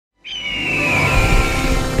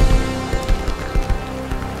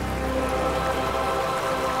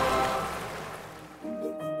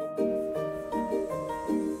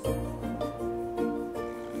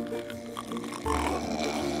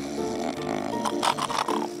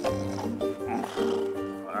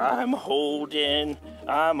I'm holding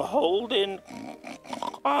on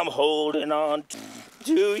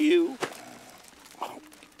to you.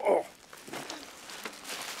 Oh.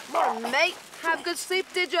 Oh, mate, have good sleep,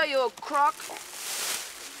 did you old crock?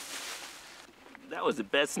 That was the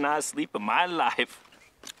best night's sleep of my life.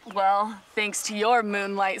 Well, thanks to your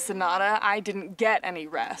moonlight sonata, I didn't get any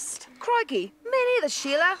rest. Crikey, me neither,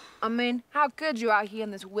 Sheila. I mean, how good you out here in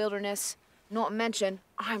this wilderness. Not to mention,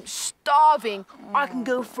 I'm starving. I can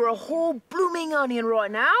go for a whole blooming onion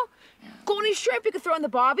right now. Got any shrimp you could throw in the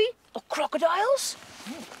barbie? Or crocodiles?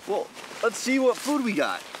 Well, let's see what food we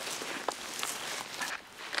got.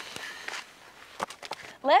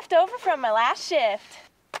 Left over from my last shift.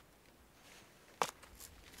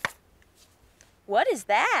 What is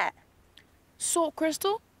that? Salt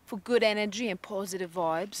crystal for good energy and positive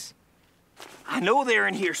vibes. I know they're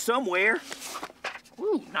in here somewhere.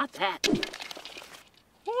 Ooh, not that.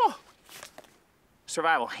 Oh.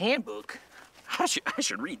 Survival handbook. I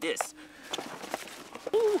should read this.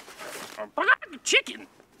 Ooh, chicken.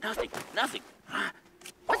 Nothing.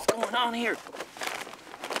 What's going on here?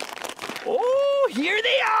 Oh, here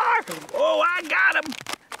they are. Oh, I got them.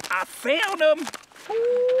 I found them.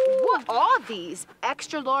 What are these?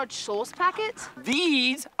 Extra large sauce packets?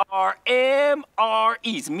 These are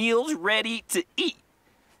MREs, meals ready to eat.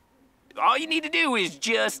 All you need to do is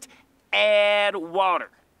just add water.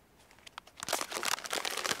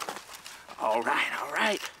 All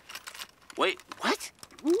right. Wait, what?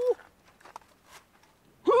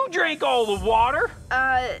 Who drank all the water?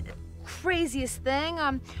 Craziest thing.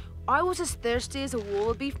 I was as thirsty as a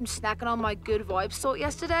wallaby from snacking on my good vibes salt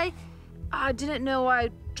yesterday. I didn't know I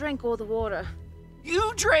drank all the water.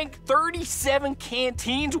 You drank 37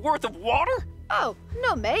 canteens worth of water? Oh,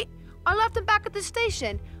 no, mate. I left them back at the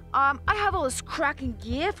station. I have all this cracking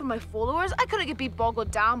gear for my followers. I couldn't be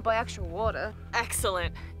boggled down by extra water.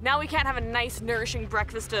 Excellent. Now we can't have a nice, nourishing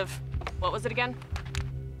breakfast of, what was it again?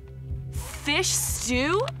 Fish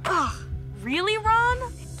stew? Ugh, really,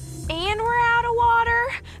 Ron? And we're out of water?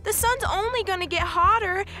 The sun's only gonna get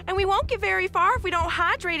hotter, and we won't get very far if we don't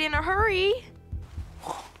hydrate in a hurry.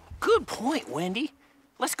 Good point, Wendy.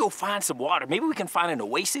 Let's go find some water. Maybe we can find an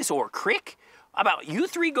oasis or a creek. How about you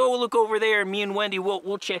three go look over there, and me and Wendy,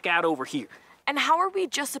 we'll check out over here. And how are we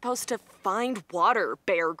just supposed to find water,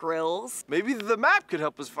 Bear Grylls? Maybe the map could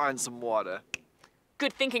help us find some water.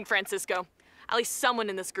 Good thinking, Francisco. At least someone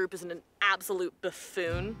in this group isn't an absolute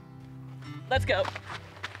buffoon. Let's go.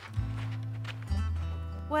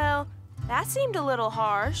 Well, that seemed a little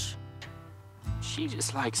harsh. She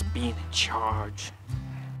just likes being in charge.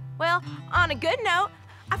 Well, on a good note,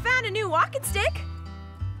 I found a new walking stick.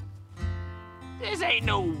 This ain't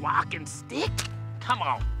no walking stick. Come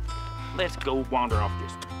on, let's go wander off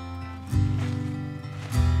this way.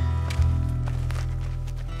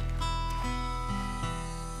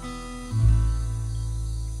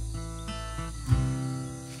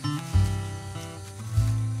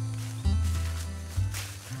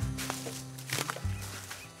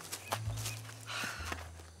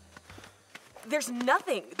 There's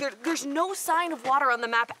nothing. There's no sign of water on the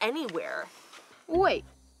map anywhere. Wait,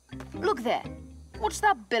 look there. What's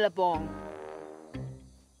that billabong?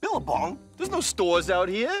 Billabong? There's no stores out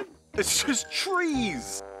here. It's just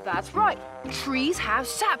trees. That's right. Trees have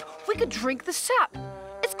sap. We could drink the sap.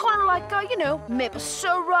 It's kind of like, maple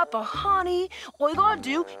syrup or honey. All you gotta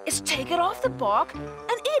do is take it off the bark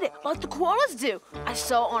and eat it like the koalas do. I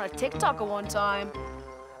saw it on a TikToker one time.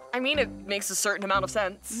 I mean, it makes a certain amount of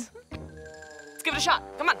sense. Let's give it a shot.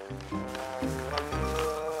 Come on.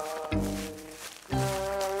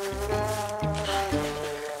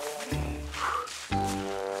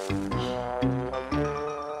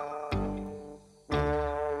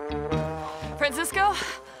 Francisco,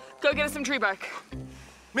 go get us some tree bark.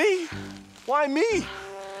 Me? Why me?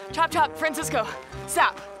 Chop, chop, Francisco.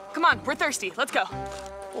 Sap. Come on, we're thirsty. Let's go.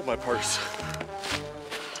 Hold my purse.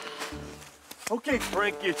 Okay,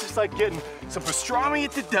 Frankie, it's just like getting some pastrami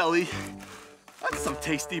at the deli. That's some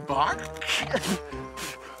tasty bark.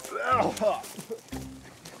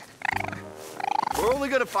 We're only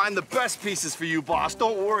gonna find the best pieces for you, boss.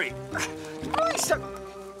 Don't worry.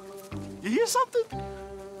 You hear something?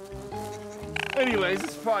 Anyways,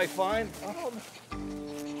 it's probably fine.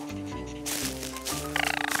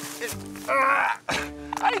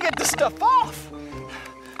 How do you get this stuff off?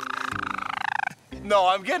 No,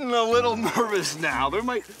 I'm getting a little nervous now. There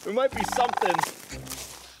might be something.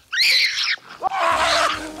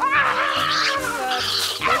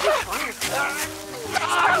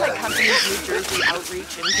 It's like company's New Jersey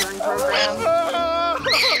outreach intern program.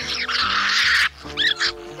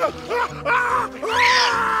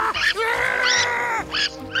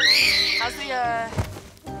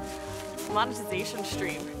 monetization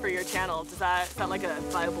stream for your channel. Does that sound like a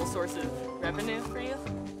viable source of revenue for you?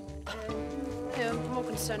 You know, I'm more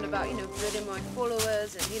concerned about, ridding my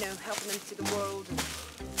followers and, helping them see the world and,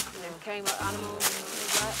 caring about animals and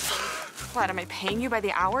all that. So. What, am I paying you by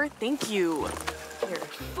the hour? Thank you. Here.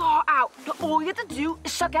 Far out. All you have to do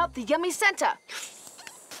is suck out the yummy center.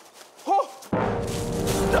 Oh.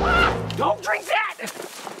 Ah! Don't drink that!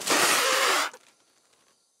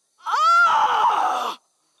 Ah!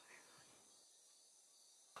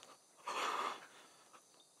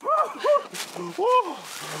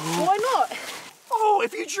 Why not? Oh,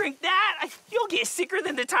 if you drink that, you'll get sicker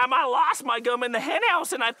than the time I lost my gum in the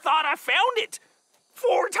henhouse and I thought I found it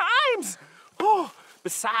 4 times. Oh,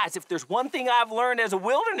 besides, if there's one thing I've learned as a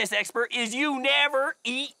wilderness expert is you never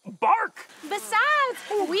eat bark. Besides,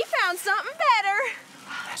 we found something better.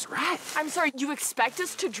 That's right. I'm sorry, you expect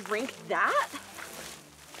us to drink that?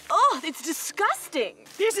 Ugh, it's disgusting.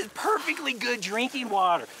 This is perfectly good drinking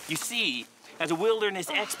water. You see, as a wilderness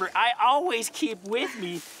expert, I always keep with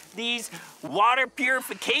me these water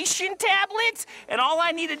purification tablets, and all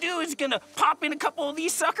I need to do is gonna pop in a couple of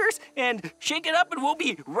these suckers and shake it up and we'll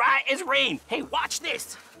be right as rain. Hey, watch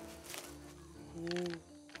this.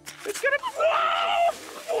 It's gonna, whoa!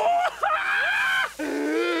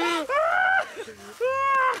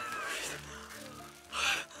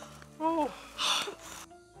 Oh.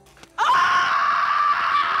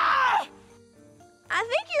 I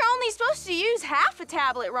think you're only supposed to use half a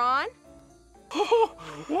tablet, Ron. Oh,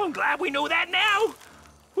 well, I'm glad we know that now.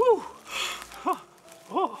 Whew. Oh.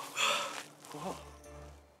 Oh. Oh.